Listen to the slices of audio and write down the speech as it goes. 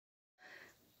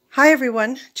Hi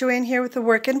everyone, Joanne here with the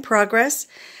work in progress,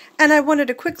 and I wanted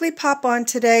to quickly pop on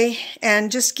today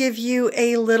and just give you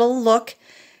a little look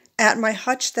at my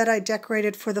hutch that I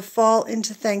decorated for the fall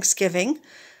into Thanksgiving.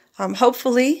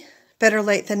 Hopefully better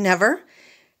late than never,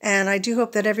 and I do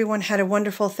hope that everyone had a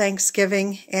wonderful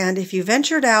Thanksgiving, and if you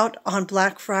ventured out on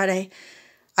Black Friday,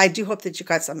 I do hope that you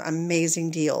got some amazing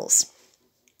deals.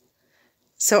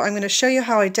 So I'm going to show you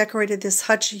how I decorated this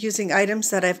hutch using items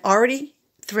that I've already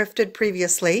thrifted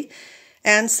previously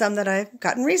and some that I've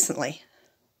gotten recently.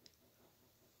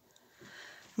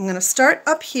 I'm going to start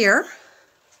up here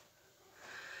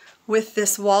with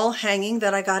this wall hanging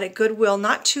that I got at Goodwill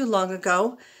not too long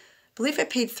ago. I believe I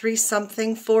paid $3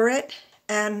 something for it,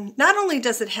 and not only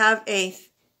does it have a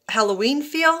Halloween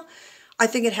feel, I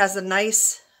think it has a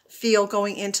nice feel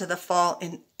going into the fall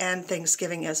and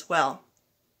Thanksgiving as well.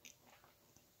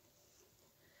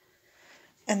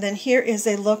 And then here is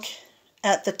a look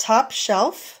at the top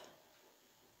shelf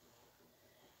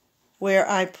where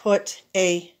I put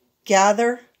a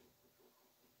gather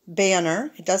banner.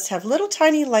 It does have little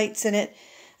tiny lights in it,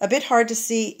 a bit hard to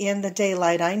see in the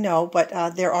daylight, I know, but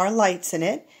there are lights in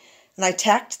it. And I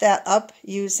tacked that up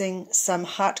using some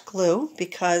hot glue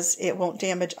because it won't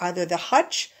damage either the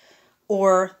hutch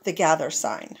or the gather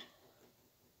sign.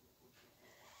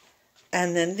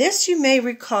 And then this you may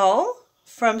recall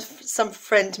from some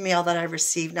friend mail that I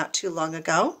received not too long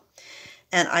ago.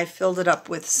 And I filled it up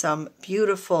with some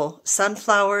beautiful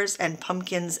sunflowers and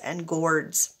pumpkins and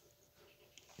gourds.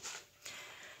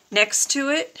 Next to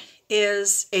it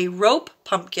is a rope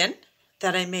pumpkin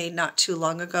that I made not too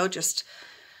long ago, just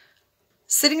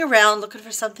sitting around looking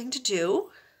for something to do.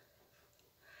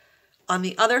 On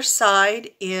the other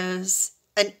side is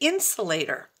an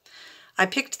insulator. I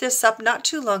picked this up not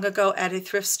too long ago at a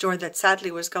thrift store that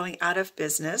sadly was going out of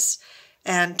business,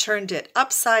 and turned it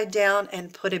upside down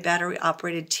and put a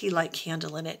battery-operated tea light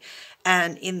candle in it.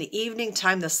 And in the evening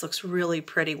time, this looks really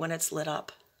pretty when it's lit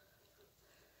up.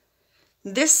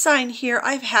 This sign here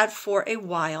I've had for a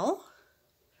while,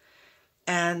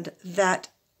 and that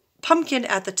pumpkin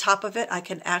at the top of it I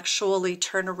can actually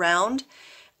turn around.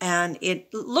 And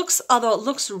it looks, although it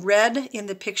looks red in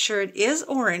the picture, it is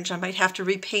orange. I might have to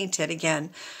repaint it again.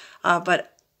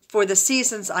 But for the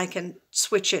seasons, I can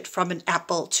switch it from an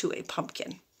apple to a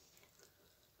pumpkin.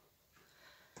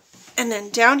 And then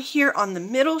down here on the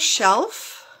middle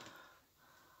shelf,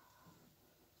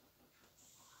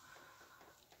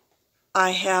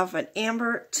 I have an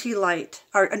amber tea light,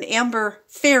 or an amber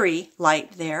fairy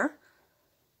light there,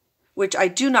 which I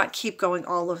do not keep going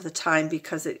all of the time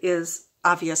because it is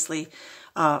obviously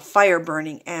fire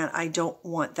burning, and I don't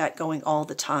want that going all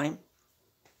the time.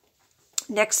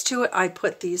 Next to it, I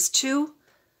put these two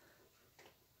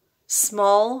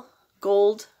small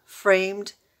gold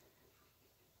framed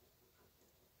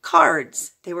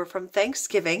cards. They were from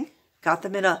Thanksgiving. Got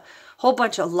them in a whole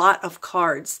bunch, a lot of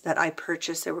cards that I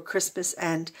purchased. There were Christmas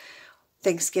and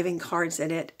Thanksgiving cards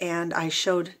in it, and I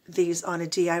showed these on a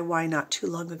DIY not too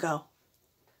long ago.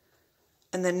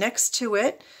 And then next to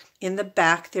it, in the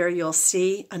back there, you'll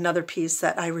see another piece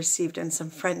that I received in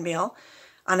some friend mail.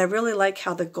 And I really like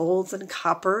how the golds and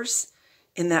coppers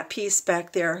in that piece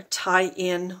back there tie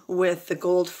in with the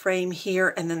gold frame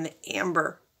here and then the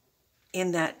amber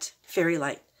in that fairy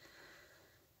light.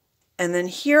 And then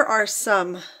here are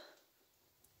some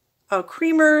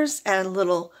creamers and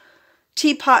little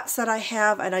teapots that I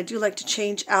have. And I do like to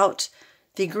change out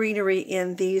the greenery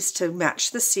in these to match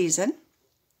the season.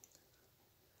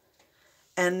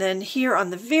 And then here on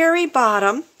the very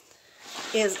bottom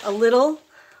is a little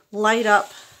light up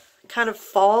kind of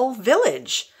fall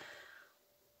village.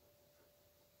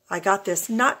 I got this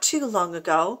not too long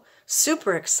ago.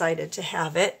 Super excited to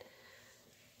have it.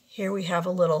 Here we have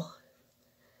a little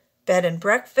bed and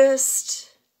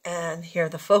breakfast. And here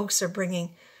the folks are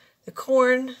bringing the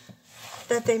corn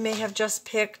that they may have just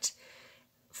picked.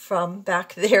 From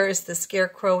back there is the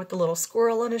scarecrow with the little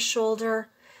squirrel on his shoulder.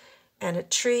 And a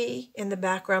tree in the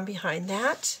background behind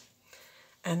that.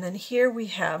 And then here we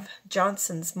have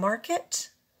Johnson's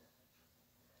Market.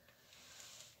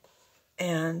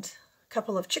 And a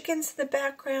couple of chickens in the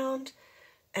background.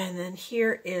 And then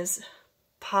here is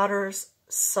Potter's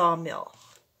Sawmill.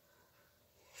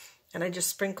 And I just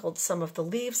sprinkled some of the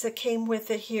leaves that came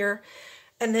with it here.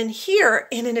 And then here,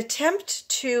 in an attempt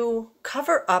to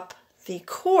cover up the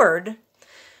cord,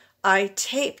 I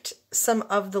taped some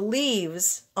of the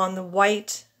leaves on the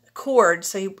white cord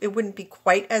so it wouldn't be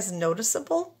quite as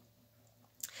noticeable.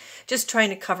 Just trying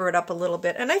to cover it up a little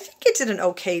bit. And I think it did an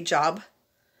okay job.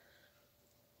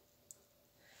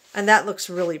 And that looks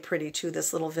really pretty too.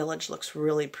 This little village looks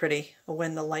really pretty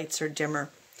when the lights are dimmer.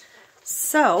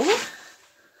 So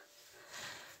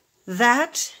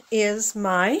that is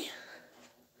my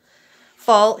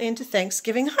fall into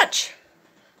Thanksgiving hutch.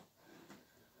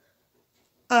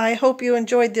 I hope you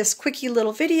enjoyed this quickie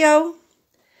little video,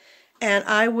 and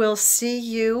I will see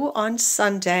you on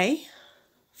Sunday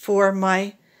for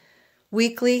my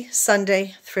weekly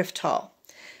Sunday thrift haul.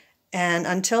 And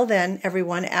until then,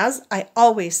 everyone, as I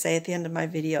always say at the end of my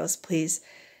videos, please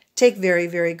take very,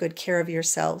 very good care of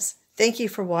yourselves. Thank you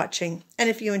for watching. And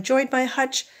if you enjoyed my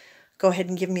hutch, go ahead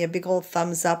and give me a big old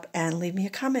thumbs up and leave me a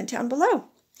comment down below.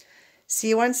 See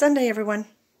you on Sunday, everyone.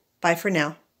 Bye for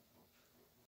now.